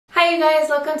Hi you guys,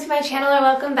 welcome to my channel or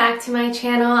welcome back to my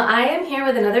channel. I am here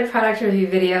with another product review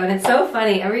video, and it's so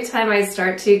funny. Every time I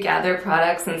start to gather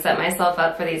products and set myself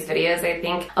up for these videos, I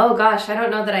think, oh gosh, I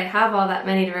don't know that I have all that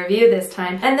many to review this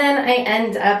time. And then I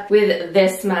end up with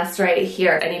this mess right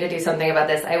here. I need to do something about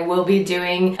this. I will be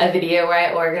doing a video where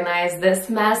I organize this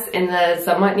mess in the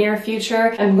somewhat near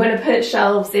future. I'm going to put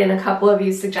shelves in. A couple of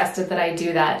you suggested that I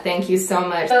do that. Thank you so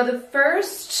much. So the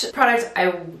first product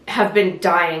I have been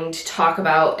dying to talk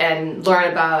about and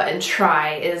learn about and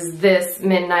try is this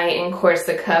Midnight in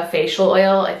Corsica facial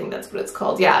oil. I think that's what it's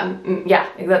called. Yeah,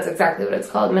 that's exactly what it's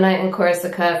called. Midnight in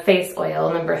Corsica face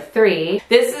oil number 3.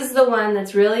 This is the one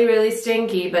that's really, really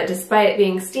stinky, but despite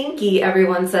being stinky,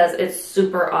 everyone says it's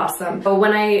super awesome. But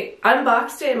when I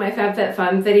unboxed it in my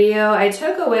FabFitFun video, I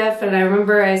took a whiff and I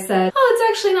remember I said, oh,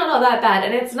 it's actually not all that bad.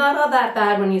 And it's not all that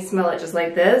bad when you smell it just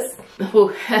like this.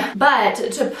 But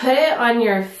to put it on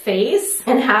your face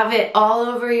and have it all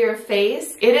over your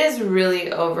face, it is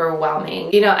really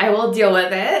overwhelming. You know, I will deal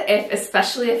with it,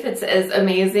 especially if it's as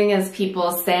amazing as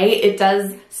people say. It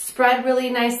does spread really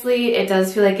nicely. It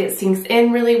does feel like it sinks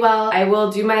in really well. I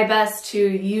will do my best to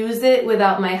use it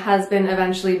without my husband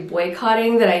eventually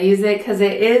boycotting that I use it, because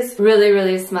it is really,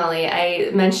 really smelly. I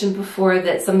mentioned before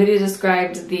that somebody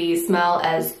described the smell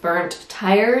as burnt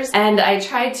tires, and I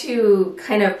tried to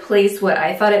kind of place what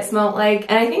I thought it smelled like,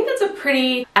 and I think that's a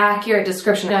pretty accurate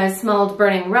description. I smelled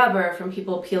burning rubber from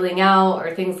people peeling out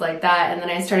or things like that, and then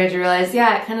I started to realize,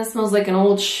 yeah, it kind of smells like an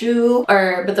old shoe,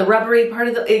 but the rubbery part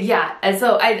of the, yeah. And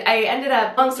so I ended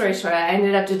up, long story short, I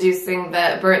ended up deducing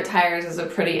that burnt tires is a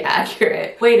pretty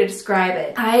accurate way to describe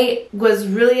it. I was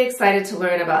really excited to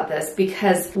learn about this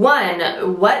because,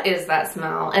 one, what is that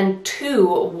smell? And two,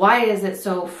 why is it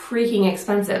so freaking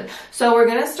expensive? So we're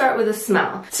gonna start with the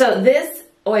smell. So this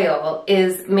oil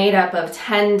is made up of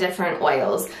 10 different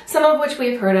oils, some of which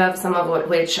we've heard of, some of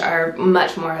which are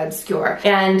much more obscure.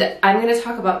 And I'm going to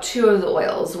talk about 2 of the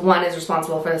oils. One is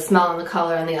responsible for the smell and the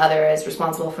color, and the other is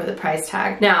responsible for the price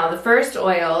tag. Now, the first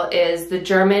oil is the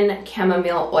German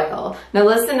chamomile oil. Now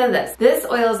listen to this. This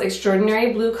oil's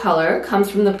extraordinary blue color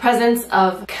comes from the presence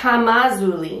of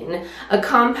camazulene, a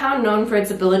compound known for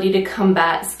its ability to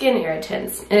combat skin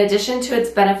irritants. In addition to its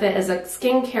benefit as a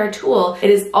skincare tool, it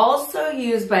is also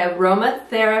used by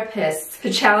aromatherapists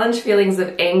to challenge feelings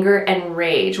of anger and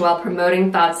rage while promoting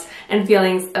thoughts and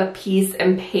feelings of peace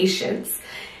and patience.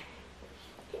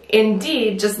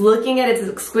 Indeed, just looking at its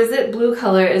exquisite blue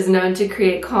color is known to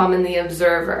create calm in the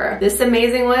observer. This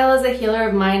amazing oil is a healer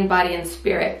of mind, body, and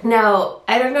spirit. Now,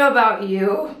 I don't know about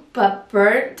you, but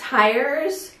burnt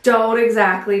tires don't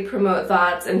exactly promote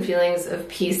thoughts and feelings of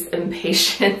peace and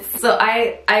patience. So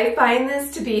I find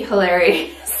this to be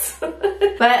hilarious.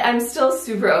 But I'm still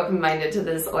super open-minded to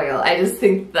this oil. I just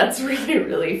think that's really,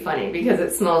 really funny because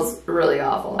it smells really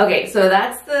awful. Okay, so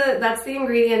that's the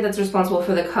ingredient that's responsible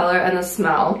for the color and the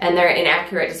smell, and their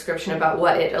inaccurate description about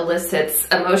what it elicits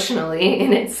emotionally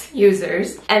in its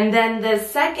users. And then the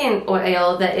second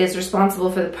oil that is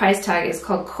responsible for the price tag is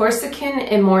called Corsican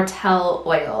Immortelle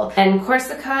oil. And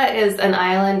Corsica is an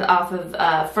island off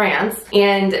of France,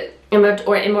 and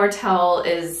Immortelle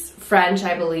is French,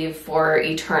 I believe, for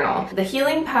eternal. The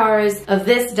healing powers of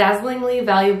this dazzlingly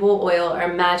valuable oil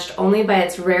are matched only by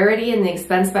its rarity and the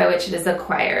expense by which it is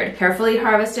acquired. Carefully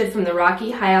harvested from the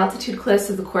rocky, high-altitude cliffs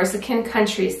of the Corsican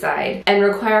countryside, and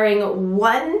requiring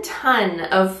 1 ton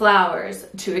of flowers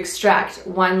to extract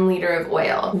 1 liter of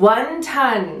oil. 1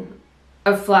 ton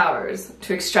of flowers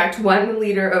to extract 1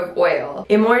 liter of oil.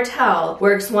 Immortelle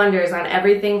works wonders on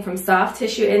everything from soft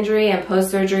tissue injury and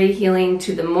post-surgery healing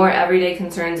to the more everyday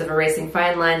concerns of erasing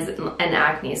fine lines and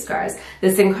acne scars.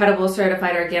 This incredible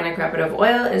certified organic reputable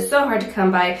oil is so hard to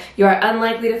come by, you are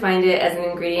unlikely to find it as an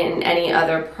ingredient in any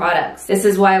other products. This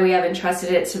is why we have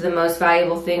entrusted it to the most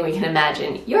valuable thing we can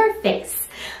imagine, your face.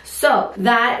 So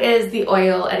that is the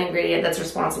oil and ingredient that's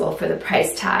responsible for the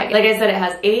price tag. Like I said, it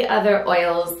has 8 other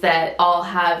oils that all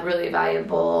have really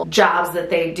valuable jobs that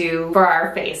they do for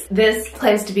our face. This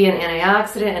claims to be an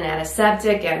antioxidant, an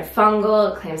antiseptic,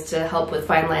 antifungal. It claims to help with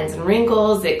fine lines and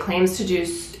wrinkles. It claims to do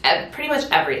pretty much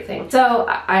everything. So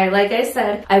like I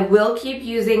said, I will keep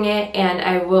using it and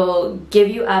I will give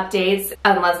you updates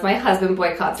unless my husband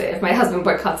boycotts it. If my husband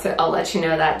boycotts it, I'll let you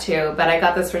know that too. But I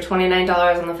got this for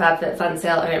 $29 on the FabFitFun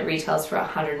sale and it retails for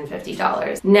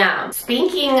 $150. Now,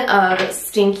 speaking of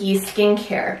stinky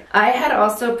skincare, I had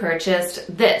also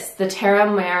purchased this, the Terre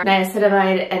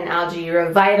Niacinamide and Algae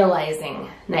Revitalizing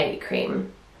Night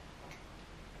Cream.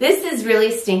 This is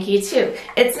really stinky too.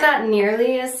 It's not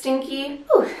nearly as stinky.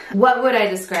 Ooh. What would I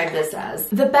describe this as?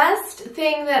 The best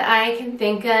thing that I can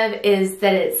think of is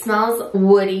that it smells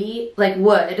woody, like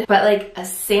wood, but like a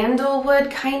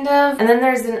sandalwood kind of. And then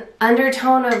there's an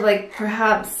undertone of like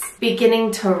perhaps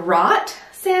beginning to rot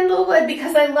sandalwood,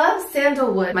 because I love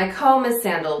sandalwood. My comb is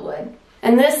sandalwood.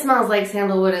 And this smells like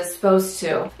sandalwood is supposed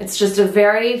to. It's just a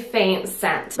very faint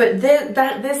scent. But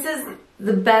this is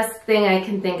the best thing I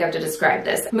can think of to describe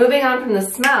this. Moving on from the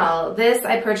smell, this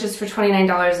I purchased for $29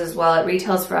 as well. It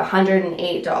retails for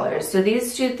 $108. So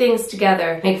these two things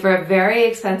together make for a very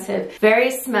expensive,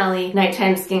 very smelly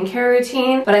nighttime skincare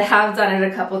routine, but I have done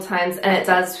it a couple times and it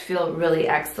does feel really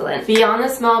excellent. Beyond the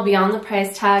smell, beyond the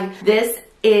price tag, this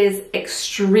is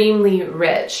extremely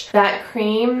rich. That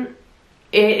cream,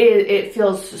 it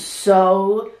feels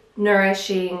so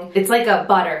nourishing. It's like a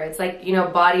butter. It's like, you know,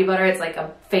 body butter. It's like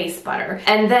a face butter.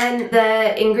 And then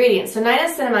the ingredients. So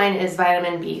niacinamide is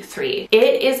vitamin B3.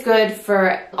 It is good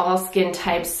for all skin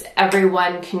types.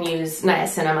 Everyone can use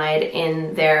niacinamide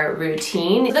in their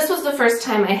routine. This was the first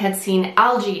time I had seen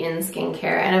algae in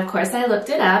skincare, and of course I looked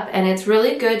it up, and it's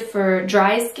really good for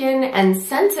dry skin and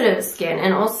sensitive skin.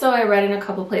 And also I read in a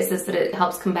couple places that it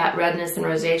helps combat redness and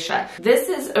rosacea. This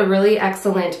is a really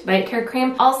excellent night care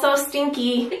cream. Also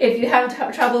stinky. If you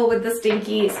have trouble with the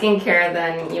stinky skincare,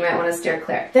 then you might want to steer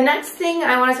clear. The next thing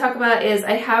I want to talk about is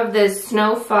I have this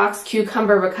Snow Fox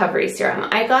Cucumber Recovery Serum.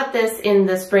 I got this in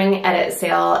the spring edit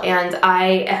sale, and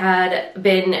I had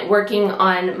been working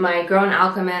on my Grown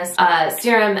Alchemist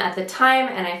serum at the time,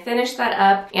 and I finished that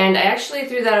up, and I actually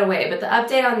threw that away. But the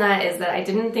update on that is that I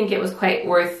didn't think it was quite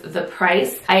worth the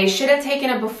price. I should have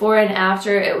taken it before and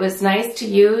after. It was nice to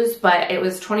use, but it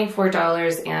was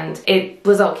 $24 and it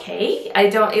was okay.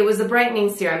 It was a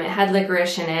brightening serum. It had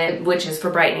licorice in it, which is for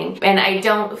brightening, and I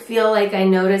don't feel like I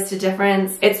noticed a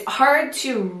difference. It's hard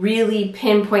to really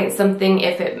pinpoint something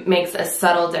if it makes a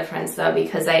subtle difference though,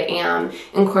 because I am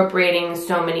incorporating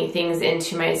so many things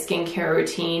into my skincare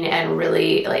routine, and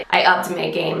really, like, I upped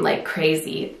my game like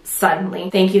crazy suddenly.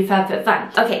 Thank you,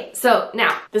 FabFitFun. Okay, so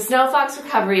now the Snow Fox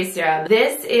Recovery Serum.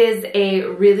 This is a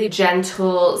really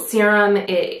gentle serum.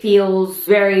 It feels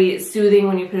very soothing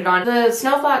when you put it on. The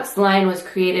Snow Fox line was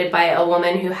created by a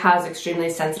woman who has extremely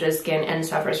sensitive skin and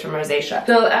suffers from rosacea.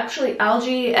 So actually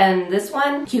algae and this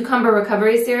one, Cucumber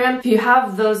Recovery Serum, if you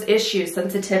have those issues,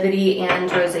 sensitivity and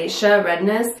rosacea,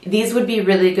 redness, these would be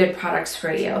really good products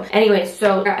for you. Anyway,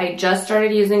 so I just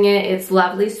started using it. It's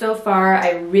lovely so far.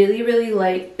 I really, really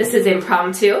like, this is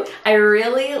impromptu. I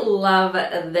really love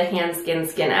the hand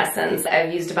skin essence.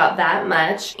 I've used about that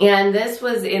much. And this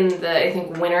was in the, I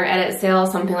think, winter edit sale,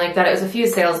 something like that. It was a few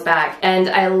sales back. And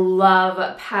I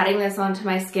love patting this onto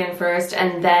my skin first,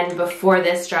 and then before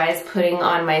this dries, putting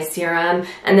on my serum,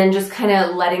 and then just kind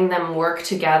of letting them work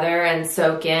together and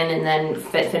soak in, and then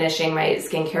finishing my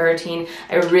skincare routine.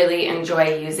 I really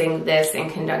enjoy using this in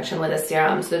conjunction with a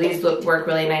serum. So these work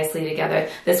really nicely together.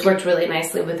 This worked really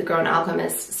nicely with the Grown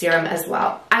Alchemist serum as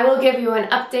well. I will give you an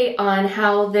update on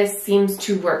how this seems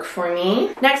to work for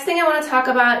me. Next thing I want to talk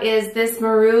about is this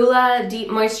Marula Deep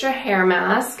Moisture Hair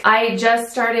Mask. I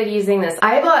just started using this.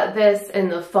 I bought this in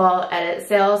the fall edit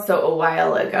sale, so a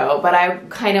while ago, but I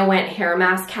kind of went hair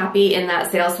mask happy in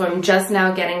that sale, so I'm just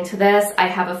now getting to this. I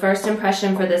have a first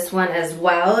impression for this one as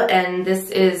well, and this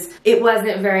is, it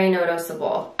wasn't very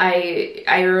noticeable.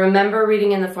 I remember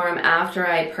reading in the forum after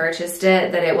I purchased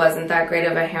it that it wasn't that great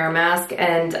of a hair mask,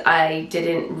 and I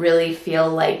didn't really feel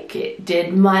like it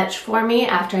did much for me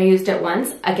after I used it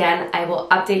once. Again, I will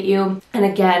update you, and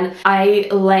again, I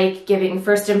like giving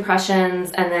first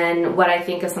impressions and then what I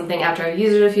think of something after I've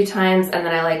used it a few times, and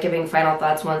then I like giving final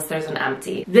thoughts once there's an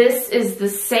empty. This is the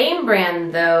same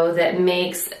brand though that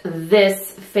makes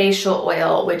this facial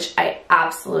oil, which I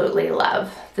absolutely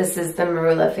love. This is the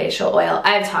Marula facial oil.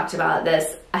 I've talked about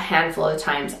this a handful of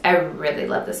times. I really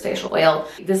love this facial oil.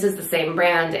 This is the same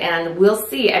brand, and we'll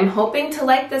see. I'm hoping to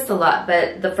like this a lot,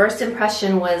 but the first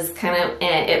impression was kind of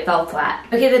it fell flat.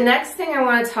 Okay, the next thing I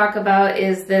want to talk about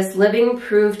is this Living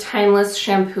Proof Timeless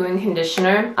Shampoo and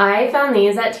Conditioner. I found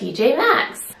these at TJ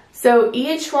Maxx. So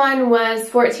each one was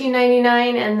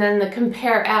 $14.99, and then the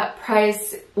Compare app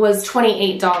price was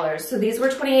 $28. So these were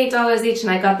 $28 each,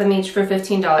 and I got them each for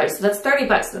 $15. So that's 30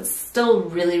 bucks. That's still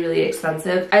really, really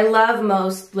expensive. I love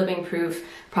most Living Proof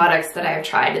products that I've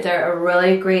tried. They're a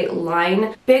really great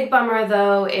line. Big bummer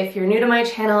though, if you're new to my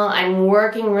channel, I'm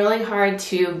working really hard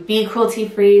to be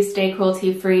cruelty-free, stay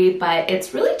cruelty-free, but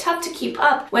it's really tough to keep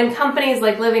up when companies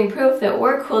like Living Proof that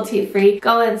were cruelty-free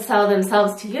go and sell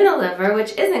themselves to Unilever,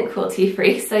 which isn't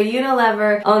cruelty-free. So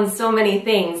Unilever owns so many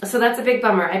things. So that's a big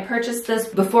bummer. I purchased this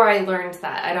before I learned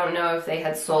that. I don't know if they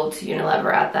had sold to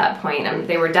Unilever at that point.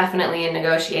 They were definitely in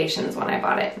negotiations when I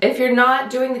bought it. If you're not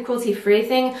doing the cruelty-free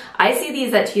thing, I see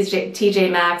these at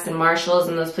TJ Maxx and Marshalls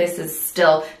and those places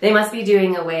still. They must be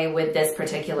doing away with this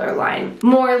particular line.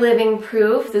 More Living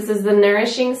Proof. This is the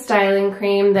Nourishing Styling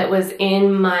Cream that was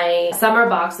in my summer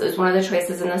box. It was one of the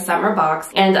choices in the summer box,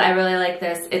 and I really like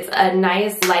this. It's a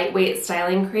nice lightweight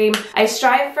styling cream. I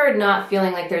strive for not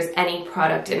feeling like there's any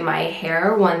product in my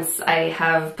hair once I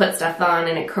have put stuff on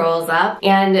and it curls up,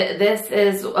 and this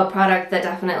is a product that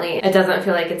definitely, it doesn't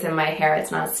feel like it's in my hair.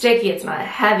 It's not sticky, it's not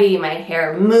heavy, my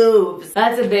hair moves.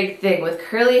 That's a big thing. With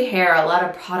curly hair, a lot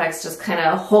of products just kind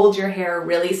of hold your hair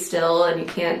really still and you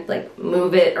can't like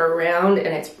move it around, and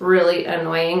it's really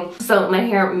annoying. So my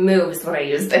hair moves when I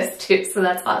use this too, so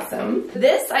that's awesome.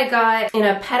 This I got in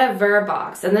a Vetiver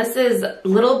box, and this is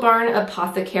Little Barn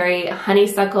Apothecary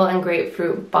Honeysuckle and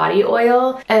Grapefruit Body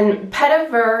Oil. And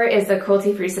Vetiver is a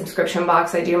cruelty-free subscription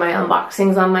box. I do my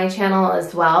unboxings on my channel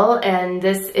as well, and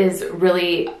this is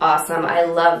really awesome. I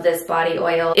love this body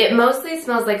oil. It mostly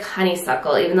smells like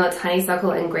honeysuckle, even though it's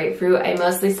honeysuckle and grapefruit. I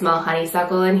mostly smell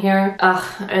honeysuckle in here. Ugh,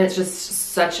 and it's just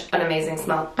such an amazing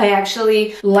smell. I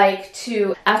actually like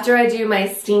to, after I do my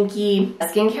stinky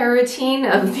skincare routine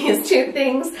of these two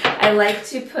things, I like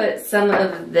to put some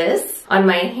of this on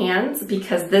my hands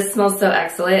because this smells so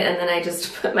excellent, and then I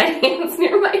just put my hands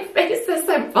near my face as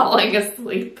I'm falling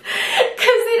asleep because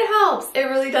it helps. It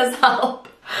really does help.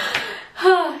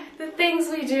 The things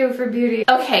we do for beauty.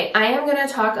 Okay, I am going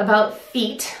to talk about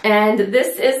feet, and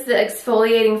this is the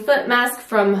exfoliating foot mask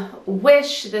from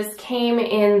Whish. This came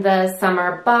in the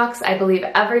summer box. I believe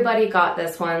everybody got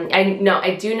this one.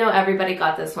 I do know everybody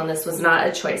got this one. This was not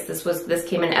a choice. This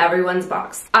came in everyone's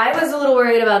box. I was a little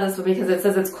worried about this one because it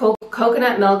says it's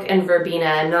coconut milk and verbena.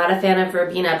 I'm not a fan of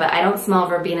verbena, but I don't smell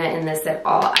verbena in this at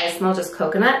all. I smell just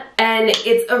coconut, and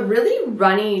it's a really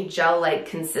runny gel-like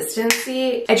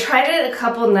consistency. I tried it a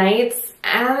couple nights,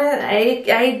 and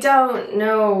I don't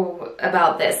know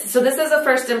about this. So this is a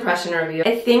first impression review.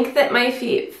 I think that my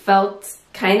feet felt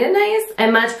kind of nice. I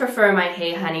much prefer my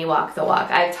Hey Honey Walk the Walk.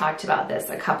 I've talked about this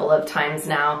a couple of times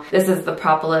now. This is the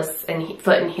Propolis and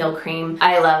foot and heel cream.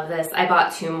 I love this. I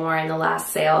bought 2 more in the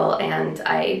last sale, and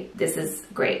this is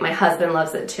great. My husband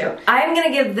loves it too. I'm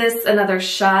gonna give this another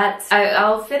shot.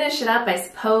 I'll finish it up, I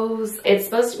suppose. It's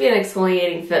supposed to be an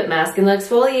exfoliating foot mask, and the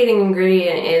exfoliating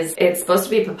ingredient is, it's supposed to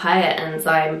be papaya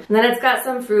enzyme. And then it's got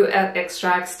some fruit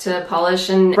extracts to polish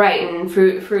and brighten.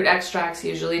 Fruit extracts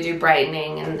usually do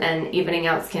brightening and evening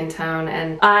out skin tone,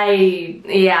 and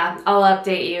I'll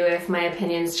update you if my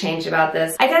opinions change about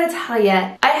this. I gotta tell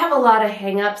ya, I have a lot of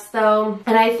hang-ups though,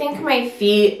 and I think my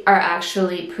feet are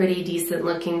actually pretty decent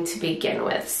looking to begin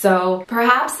with. So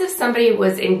perhaps if somebody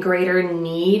was in greater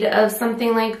need of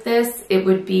something like this, it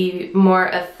would be more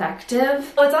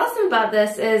effective. What's awesome about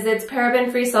this is it's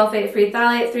paraben-free, sulfate-free,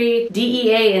 phthalate-free,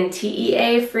 DEA and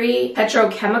TEA-free,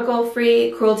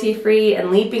 petrochemical-free, cruelty-free,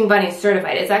 and Leaping Bunny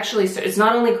certified. It's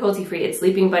not only cruelty-free, it's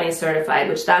Leaping Bunny certified,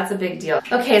 which that's a big deal.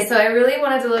 Okay, so I really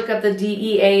wanted to look up the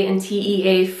DEA and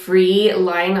TEA free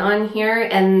line on here,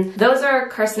 and those are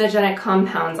carcinogenic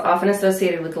compounds often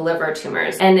associated with liver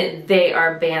tumors, and they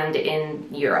are banned in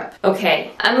Europe.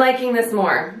 Okay, I'm liking this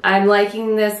more. I'm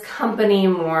liking this company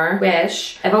more,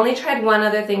 Whish. I've only tried one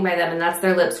other thing by them, and that's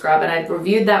their lip scrub, and I've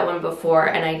reviewed that one before,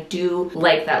 and I do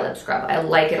like that lip scrub. I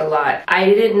like it a lot. I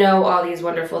didn't know all these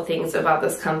wonderful things about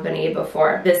this company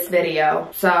before this video,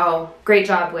 so great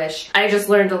job, Whish. I just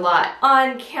learned a lot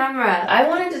on camera. I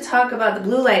wanted to talk about the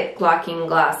blue light blocking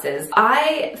glasses.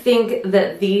 I think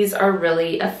that these are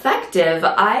really effective.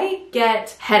 I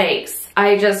get headaches.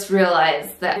 I just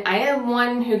realized that I am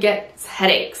one who gets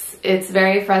headaches. It's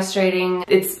very frustrating.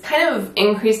 It's kind of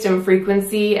increased in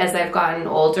frequency as I've gotten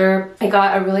older. I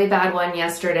got a really bad one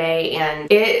yesterday,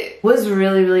 and it was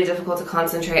really, really difficult to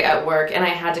concentrate at work, and I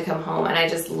had to come home, and I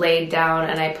just laid down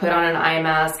and I put on an eye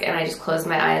mask and I just closed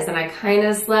my eyes, and I kind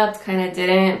of slept, kind of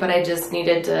didn't, but I just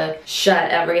needed to shut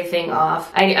everything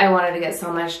off. I wanted to get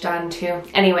so much done too.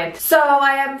 Anyway, so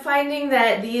I am finding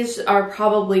that these are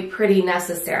probably pretty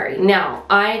necessary. Now,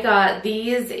 I got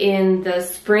these in the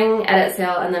spring edit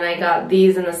sale, and then I I got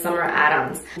these in the summer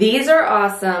add-ons. These are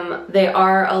awesome. They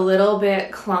are a little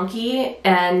bit clunky,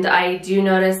 and I do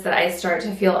notice that I start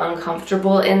to feel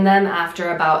uncomfortable in them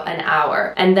after about an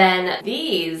hour. And then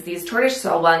these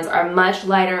tortoiseshell ones are much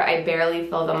lighter. I barely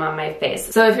feel them on my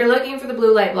face. So if you're looking for the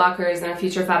blue light blockers in a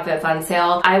future FabFitFun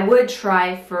sale, I would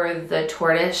try for the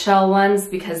tortoiseshell ones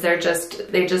because they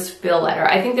just feel lighter.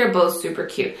 I think they're both super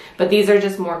cute, but these are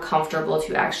just more comfortable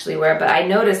to actually wear. But I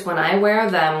notice when I wear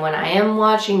them, when I am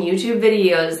watching YouTube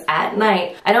videos at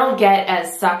night, I don't get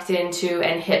as sucked into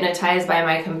and hypnotized by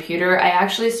my computer. I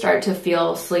actually start to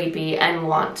feel sleepy and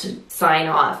want to sign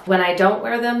off. When I don't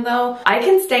wear them though, I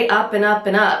can stay up and up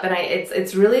and up, and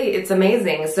it's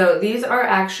amazing. So these are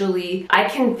actually, I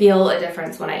can feel a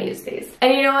difference when I use these.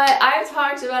 And you know what? I've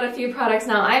talked about a few products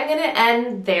now. I'm gonna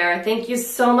end there. Thank you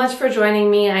so much for joining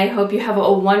me. I hope you have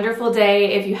a wonderful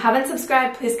day. If you haven't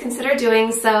subscribed, please consider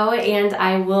doing so, and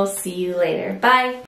I will see you later. Bye!